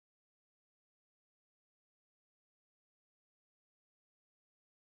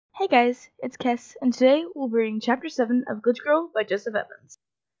Hey guys, it's Kess, and today we'll be reading Chapter 7 of Glitch Girl by Joseph Evans.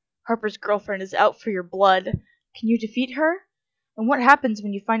 Harper's girlfriend is out for your blood. Can you defeat her? And what happens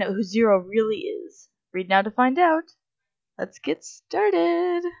when you find out who Zero really is? Read now to find out. Let's get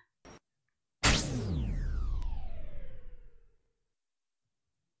started!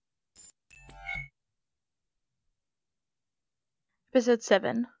 Episode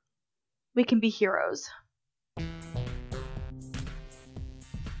 7. We Can Be Heroes.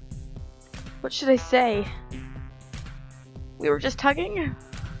 What should I say? We were just hugging?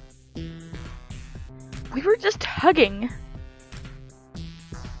 We were just hugging!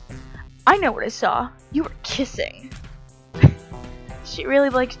 I know what I saw. You were kissing. She really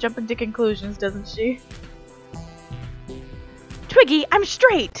likes jumping to conclusions, doesn't she? Twiggy, I'm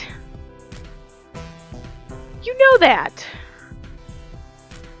straight! You know that!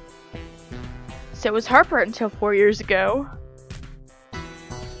 So was Harper until 4 years ago.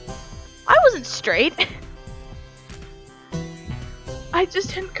 I wasn't straight. I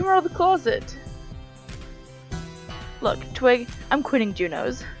just hadn't come out of the closet. Look, Twig, I'm quitting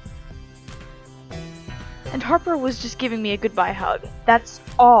Juno's. And Harper was just giving me a goodbye hug. That's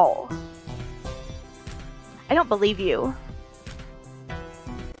all. I don't believe you.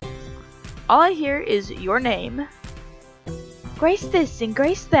 All I hear is your name. Grace this and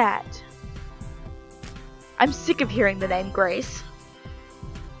Grace that. I'm sick of hearing the name Grace.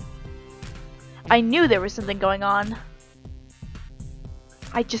 I knew there was something going on.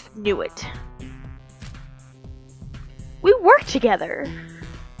 I just knew it. We work together.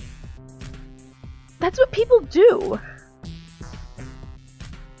 That's what people do.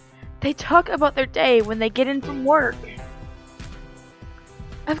 They talk about their day when they get in from work.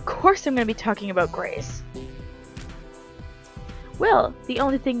 Of course I'm going to be talking about Grace. Well, the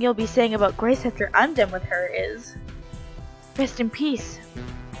only thing you'll be saying about Grace after I'm done with her is, rest in peace.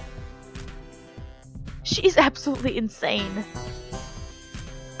 She's absolutely insane.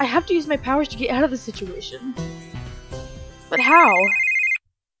 I have to use my powers to get out of the situation. But how?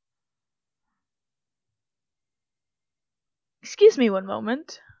 Excuse me one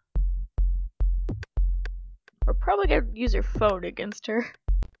moment. We're probably gonna use her phone against her.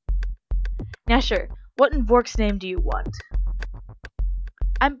 Now sure, what in Vork's name do you want?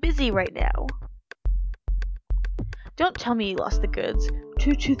 I'm busy right now. Don't tell me you lost the goods.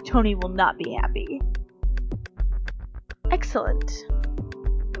 Two-Tooth Tony will not be happy. Excellent.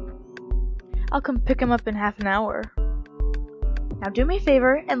 I'll come pick him up in half an hour. Now do me a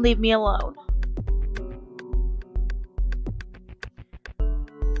favor and leave me alone.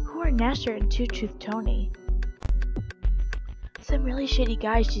 Who are Nasher and Two-Tooth Tony? Some really shady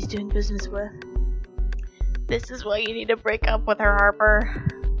guys she's doing business with. This is why you need to break up with her, Harper.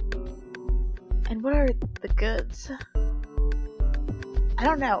 And what are the goods? I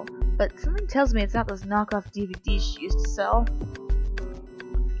don't know, but something tells me it's not those knockoff DVDs she used to sell.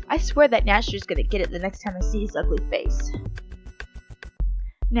 I swear that Nasher's gonna get it the next time I see his ugly face.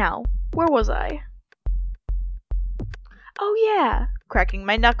 Now, where was I? Oh yeah, cracking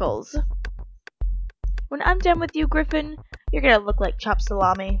my knuckles. When I'm done with you, Griffin, you're gonna look like chopped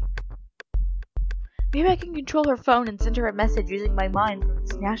salami. Maybe I can control her phone and send her a message using my mind from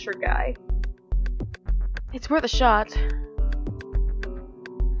this Nasher guy. It's worth a shot.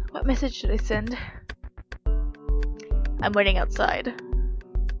 What message should I send? I'm waiting outside.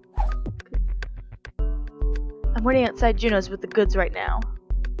 I'm waiting outside Juno's with the goods right now.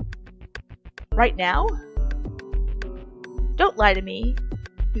 Right now? Don't lie to me,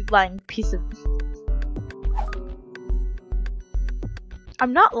 you lying piece of...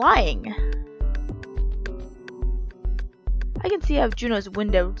 I'm not lying. I can see out of Juno's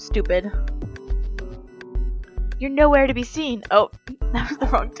window, stupid. You're nowhere to be seen. Oh, that was the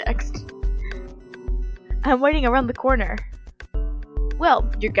wrong text. I'm waiting around the corner. Well,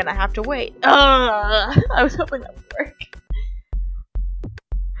 you're gonna have to wait. I was hoping that would work.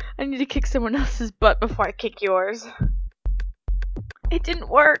 I need to kick someone else's butt before I kick yours. It didn't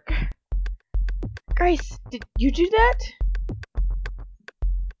work. Grace, did you do that?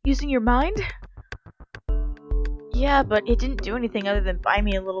 Using your mind? Yeah, but it didn't do anything other than buy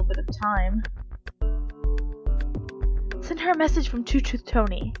me a little bit of time. Send her a message from Two-Tooth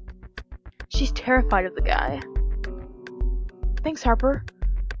Tony. She's terrified of the guy. Thanks, Harper.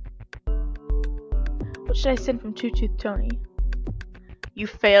 What should I send from Two-Tooth Tony? You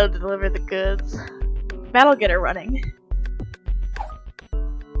failed to deliver the goods. That'll get her running.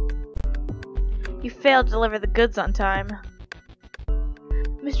 You failed to deliver the goods on time.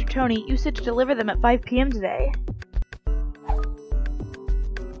 Mr. Tony, you said to deliver them at 5 p.m. today.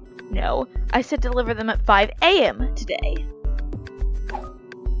 No, I said deliver them at 5 a.m. today.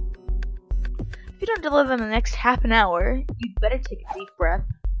 If you don't deliver in the next half an hour, you'd better take a deep breath.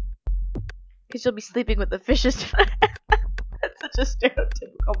 Because you'll be sleeping with the fishes. That's such a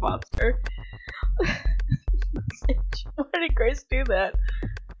stereotypical monster. Why did Grace do that?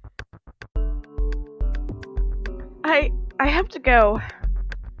 I have to go.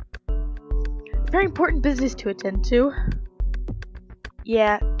 Very important business to attend to.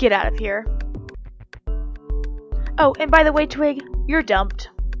 Yeah, get out of here. Oh, and by the way, Twig, you're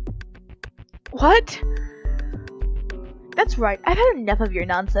dumped. What? That's right, I've had enough of your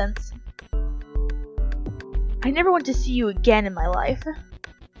nonsense. I never want to see you again in my life.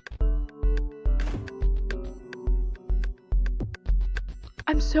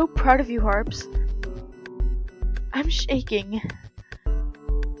 I'm so proud of you, Harps. I'm shaking.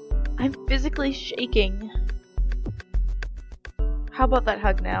 I'm physically shaking. How about that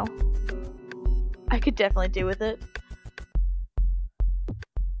hug now? I could definitely do with it.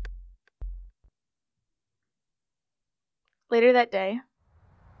 Later that day.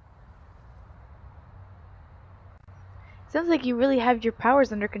 Sounds like you really have your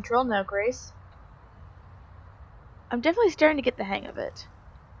powers under control now, Grace. I'm definitely starting to get the hang of it.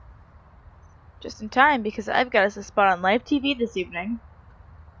 Just in time, because I've got us a spot on live TV this evening.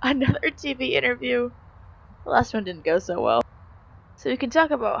 Another TV interview. The last one didn't go so well. So we can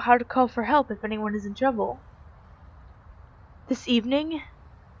talk about how to call for help if anyone is in trouble. This evening?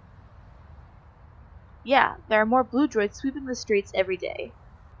 Yeah, there are more blue droids sweeping the streets every day.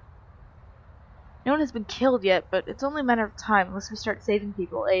 No one has been killed yet, but it's only a matter of time unless we start saving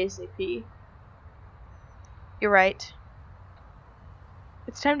people ASAP. You're right.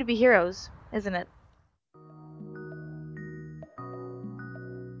 It's time to be heroes, isn't it?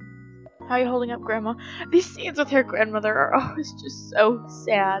 How are you holding up, Grandma? These scenes with her grandmother are always just so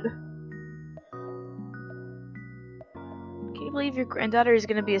sad. Can you believe your granddaughter is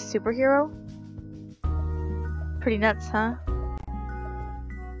gonna be a superhero? Pretty nuts, huh?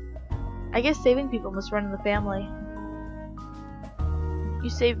 I guess saving people must run in the family. You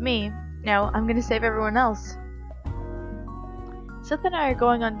saved me. Now I'm gonna save everyone else. Seth and I are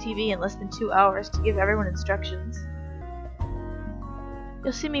going on TV in less than 2 hours to give everyone instructions.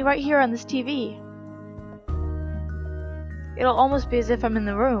 You'll see me right here on this TV. It'll almost be as if I'm in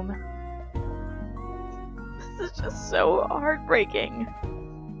the room. This is just so heartbreaking.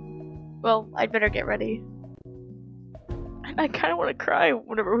 Well, I'd better get ready. I kind of want to cry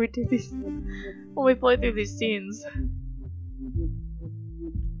whenever we do these, when we play through these scenes.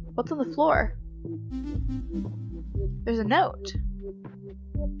 What's on the floor? There's a note.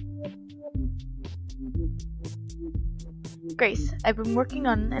 Grace, I've been working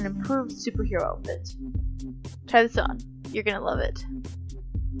on an improved superhero outfit. Try this on. You're gonna love it.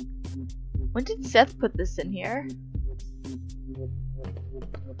 When did Seth put this in here?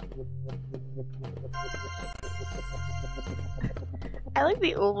 I like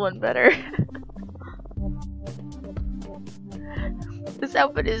the old one better. This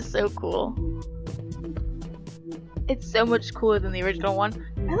outfit is so cool. It's so much cooler than the original one.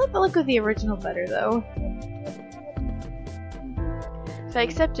 I like the look of the original better though. If I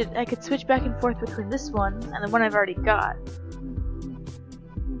accepted, I could switch back and forth between this one and the one I've already got.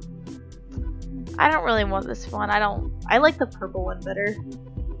 I don't really want this one. I like the purple one better.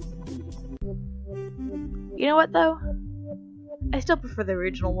 You know what though? I still prefer the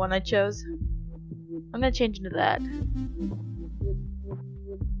original one I chose. I'm gonna change into that.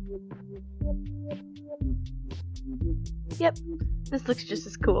 Yep, this looks just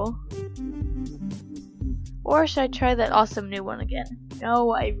as cool. Or should I try that awesome new one again?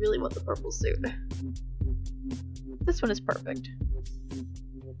 No, I really want the purple suit. This one is perfect.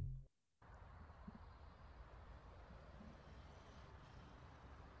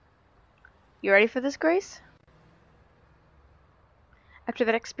 You ready for this, Grace? After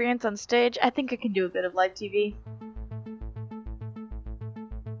that experience on stage, I think I can do a bit of live TV.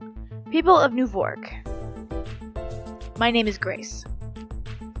 People of New Vork. My name is Grace.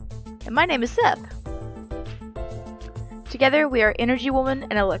 And my name is Seth. Together we are Energy Woman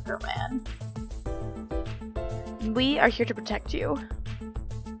and Electro Man. And we are here to protect you.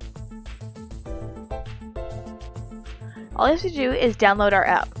 All you have to do is download our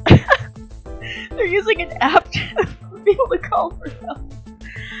app. They're using an app to be able to call for help.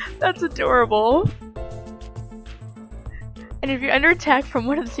 That's adorable. And if you're under attack from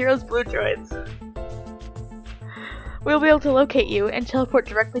one of Zero's blue droids, we'll be able to locate you and teleport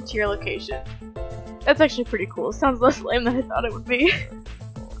directly to your location. That's actually pretty cool. Sounds less lame than I thought it would be.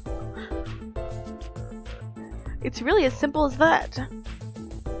 It's really as simple as that.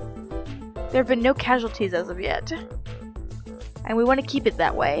 There have been no casualties as of yet. And we want to keep it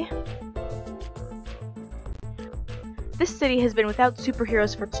that way. This city has been without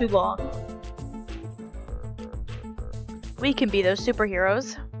superheroes for too long. We can be those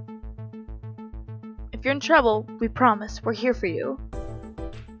superheroes. If you're in trouble, we promise we're here for you.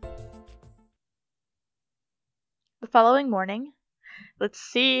 The following morning, let's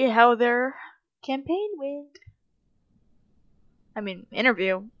see how their campaign went. I mean,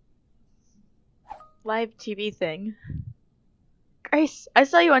 interview. Live TV thing. Grace, I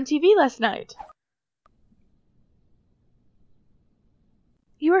saw you on TV last night.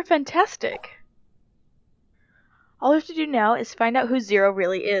 You were fantastic. All we have to do now is find out who Zero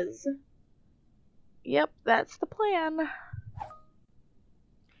really is. Yep, that's the plan.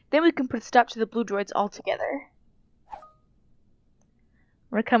 Then we can put a stop to the blue droids altogether.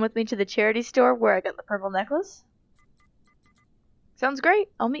 Wanna come with me to the charity store where I got the purple necklace? Sounds great.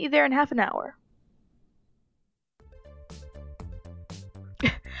 I'll meet you there in half an hour.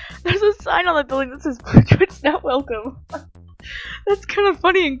 There's a sign on the building that says blue droids not welcome. That's kind of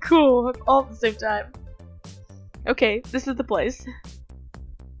funny and cool all at the same time. Okay, this is the place.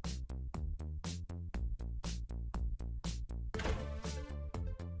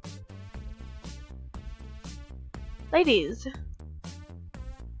 Ladies,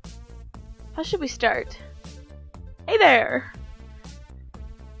 how should we start? Hey there!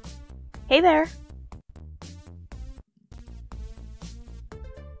 Hey there!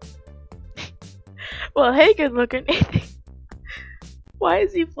 Well, hey, good looking. Why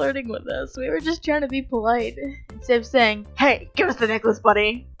is he flirting with us? We were just trying to be polite. Instead of saying, hey, give us the necklace,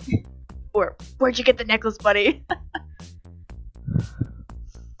 buddy. Or, where'd you get the necklace, buddy?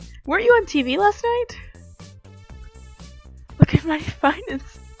 Weren't you on TV last night? Look at my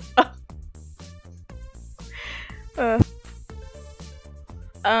finest.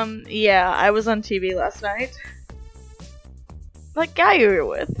 Yeah, I was on TV last night. That guy you were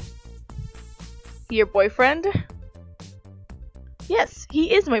with. Your boyfriend? Yes,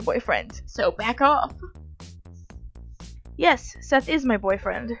 he is my boyfriend, so back off. Yes, Seth is my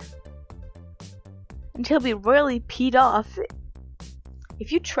boyfriend. And he'll be royally peed off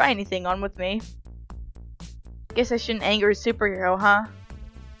if you try anything on with me. Guess I shouldn't anger a superhero, huh?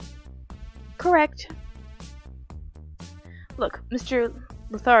 Correct. Look, Mr.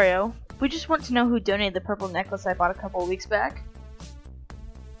 Lothario, we just want to know who donated the purple necklace I bought a couple weeks back.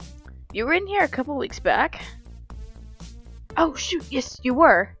 You were in here a couple weeks back? Oh shoot, yes you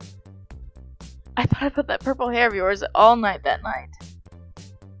were. I thought I put that purple hair of yours all night that night.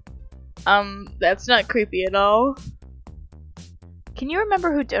 That's not creepy at all. Can you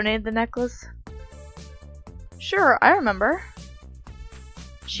remember who donated the necklace? Sure, I remember.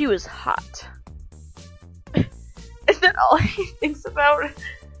 She was hot. Is that all he thinks about?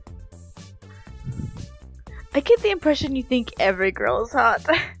 I get the impression you think every girl is hot.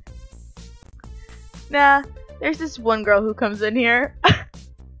 Nah, there's this one girl who comes in here.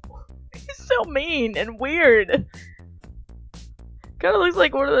 He's so mean and weird. Kinda looks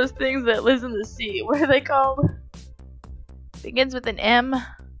like one of those things that lives in the sea. What are they called? Begins with an M.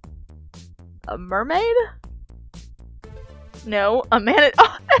 A mermaid? No, a man.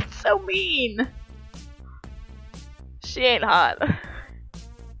 Oh, that's so mean. She ain't hot.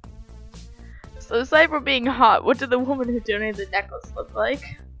 So aside from being hot, what did the woman who donated the necklace look like?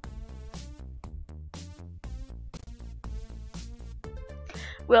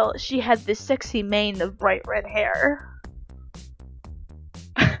 Well, she had this sexy mane of bright red hair.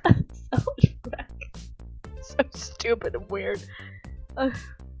 So much back. So stupid and weird. I'm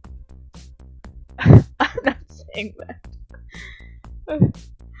not saying that.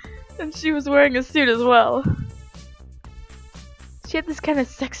 And she was wearing a suit as well. She had this kind of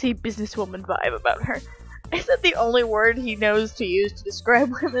sexy businesswoman vibe about her. Is that the only word he knows to use to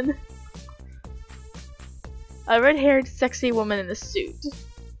describe women? A red-haired, sexy woman in a suit.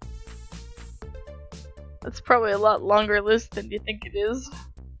 That's probably a lot longer list than you think it is.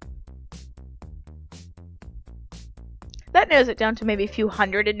 That narrows it down to maybe a few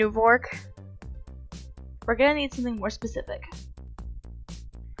hundred in New Vork. We're gonna need something more specific.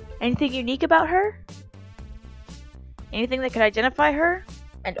 Anything unique about her? Anything that could identify her?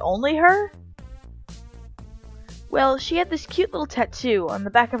 And only her? Well, she had this cute little tattoo on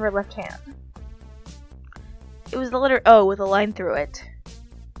the back of her left hand. It was the letter O with a line through it.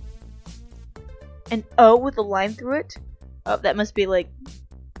 An O with a line through it? Oh, that must be like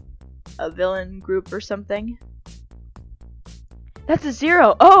a villain group or something. That's a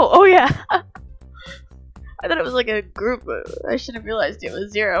zero! Oh yeah! I thought it was like a group. I should have realized it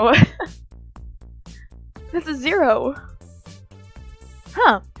was zero. That's a zero.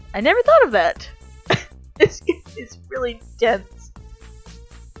 Huh. I never thought of that. This game is really dense.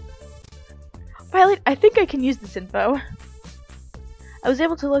 Violet, I think I can use this info. I was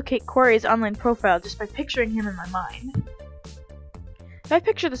able to locate Corey's online profile just by picturing him in my mind. If I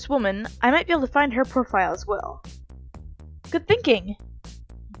picture this woman, I might be able to find her profile as well. Good thinking!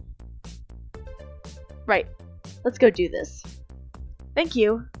 Right, let's go do this. Thank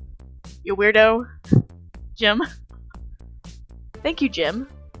you, you weirdo. Jim. Thank you, Jim,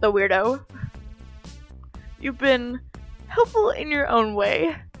 the weirdo. You've been helpful in your own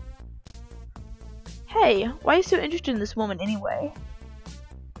way. Hey, why are you so interested in this woman anyway?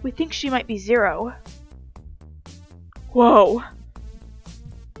 We think she might be Zero. Whoa!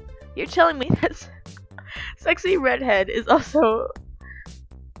 You're telling me that sexy redhead is also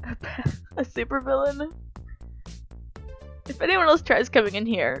a supervillain? If anyone else tries coming in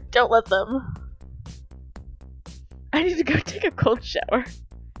here, don't let them. I need to go take a cold shower.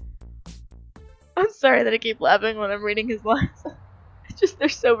 I'm sorry that I keep laughing when I'm reading his lines. It's just, they're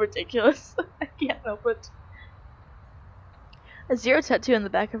so ridiculous. I can't help it. A Zero tattoo on the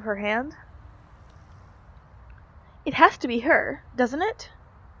back of her hand? It has to be her, doesn't it?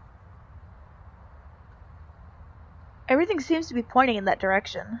 Everything seems to be pointing in that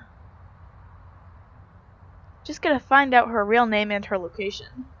direction. Just gotta find out her real name and her location.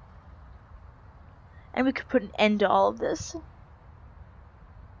 And we could put an end to all of this.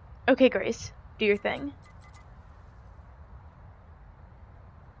 Okay, Grace, do your thing.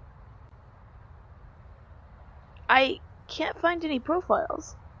 I can't find any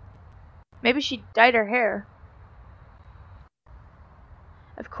profiles. Maybe she dyed her hair.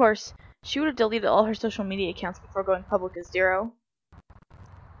 Of course, she would have deleted all her social media accounts before going public as Zero.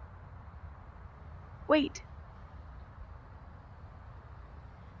 Wait.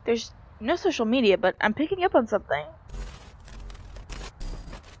 There's no social media, but I'm picking up on something.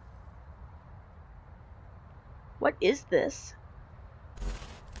 What is this?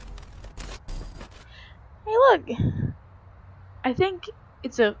 Hey, look! I think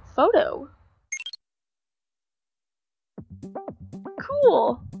it's a photo.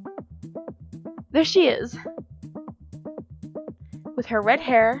 Cool! There she is. With her red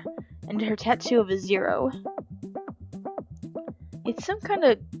hair and her tattoo of a Zero. It's some kind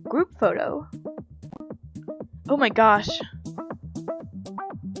of group photo. Oh my gosh.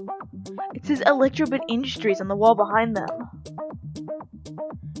 It says Electrobit Industries on the wall behind them.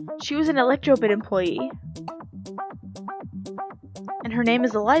 She was an Electrobit employee. And her name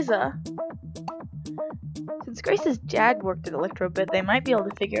is Eliza. Since Grace's dad worked at Electrobit, they might be able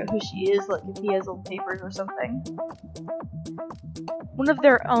to figure out who she is, like if he has old papers or something. One of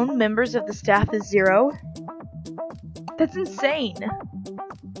their own members of the staff is Zero? That's insane!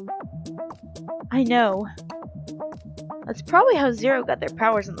 I know. That's probably how Zero got their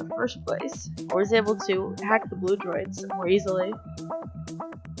powers in the first place, or was able to hack the blue droids more easily.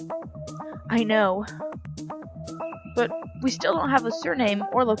 I know. But we still don't have a surname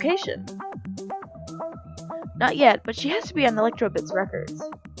or location. Not yet, but she has to be on Electrobit's records.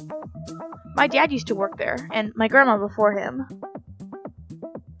 My dad used to work there, and my grandma before him.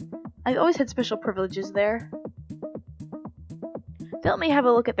 I've always had special privileges there. Let me have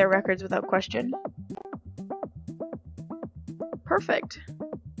a look at their records without question. Perfect.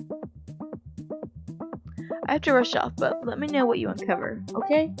 I have to rush off, but let me know what you uncover,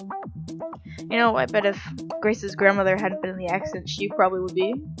 okay? You know, I bet if Grace's grandmother hadn't been in the accident, she probably would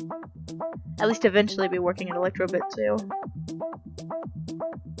be. At least eventually be working at Electrobit too.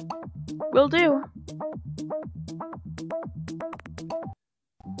 Will do.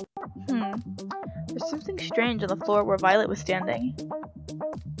 There's something strange on the floor where Violet was standing.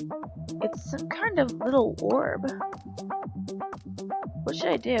 It's some kind of little orb. What should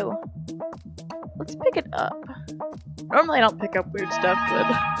I do? Let's pick it up. Normally I don't pick up weird stuff, but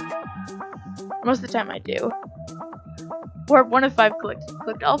most of the time I do. Orb 1 of 5 clicked.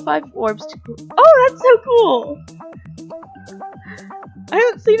 Clicked all 5 orbs to... Oh, that's so cool! I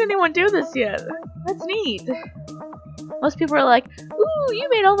haven't seen anyone do this yet. That's neat. Most people are like, ooh, you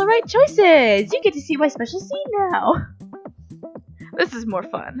made all the right choices! You get to see my special scene now! This is more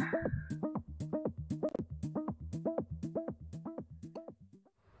fun.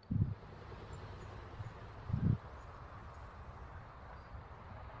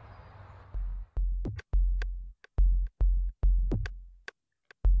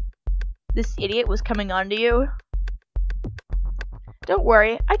 This idiot was coming on to you? Don't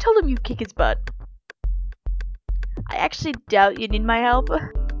worry, I told him you'd kick his butt. I actually doubt you need my help.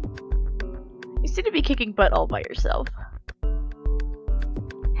 You seem to be kicking butt all by yourself.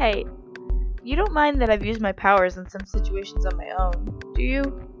 Hey, you don't mind that I've used my powers in some situations on my own, do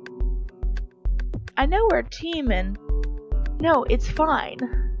you? I know we're a team and... No, it's fine.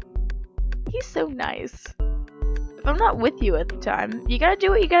 He's so nice. If I'm not with you at the time, you gotta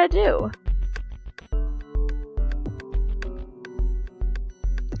do what you gotta do.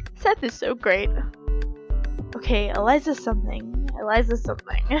 Seth is so great. Okay, Eliza's something.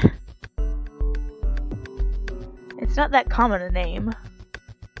 It's not that common a name.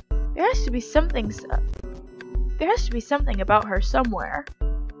 There has to be something about her somewhere.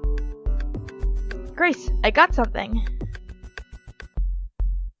 Grace, I got something.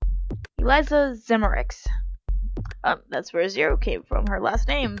 Eliza Zemmerix. That's where Zero came from. Her last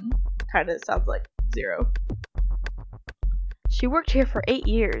name kinda sounds like Zero. She worked here for 8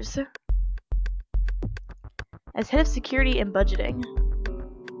 years. As head of security and budgeting.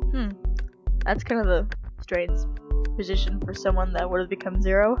 That's kind of a strange position for someone that would have become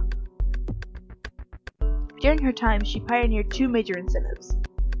Zero. During her time, she pioneered 2 major incentives.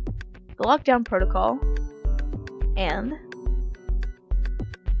 The lockdown protocol and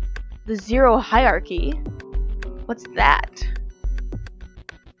the Zero hierarchy. What's that?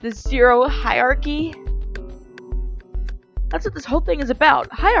 The Zero hierarchy? That's what this whole thing is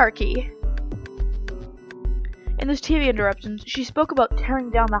about. Hierarchy. In those TV interruptions, she spoke about tearing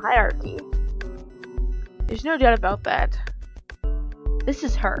down the hierarchy. There's no doubt about that. This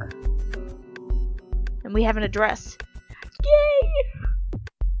is her. And we have an address. Yay!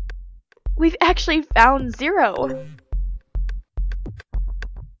 We've actually found Zero.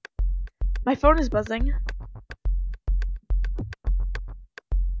 My phone is buzzing.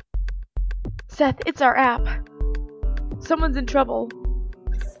 Seth, it's our app. Someone's in trouble.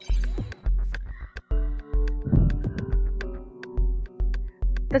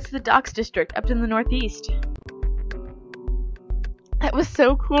 That's the Docks District up in the northeast. That was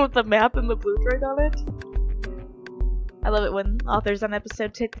so cool with the map and the blue droid on it. I love it when authors on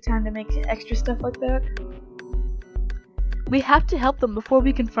episode take the time to make extra stuff like that. We have to help them before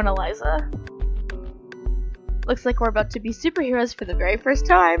we confront Eliza. Looks like we're about to be superheroes for the very first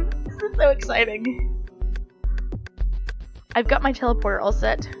time. This is so exciting. I've got my teleporter all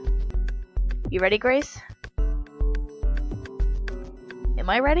set. You ready, Grace? Am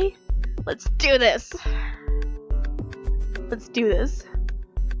I ready? Let's do this! Let's do this.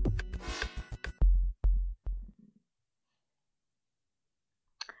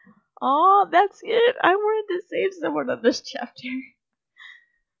 Aw, that's it. I wanted to save someone on this chapter.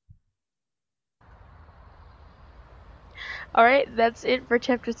 Alright, that's it for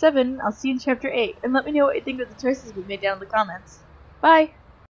chapter 7. I'll see you in chapter 8, and let me know what you think of the choices we made down in the comments. Bye!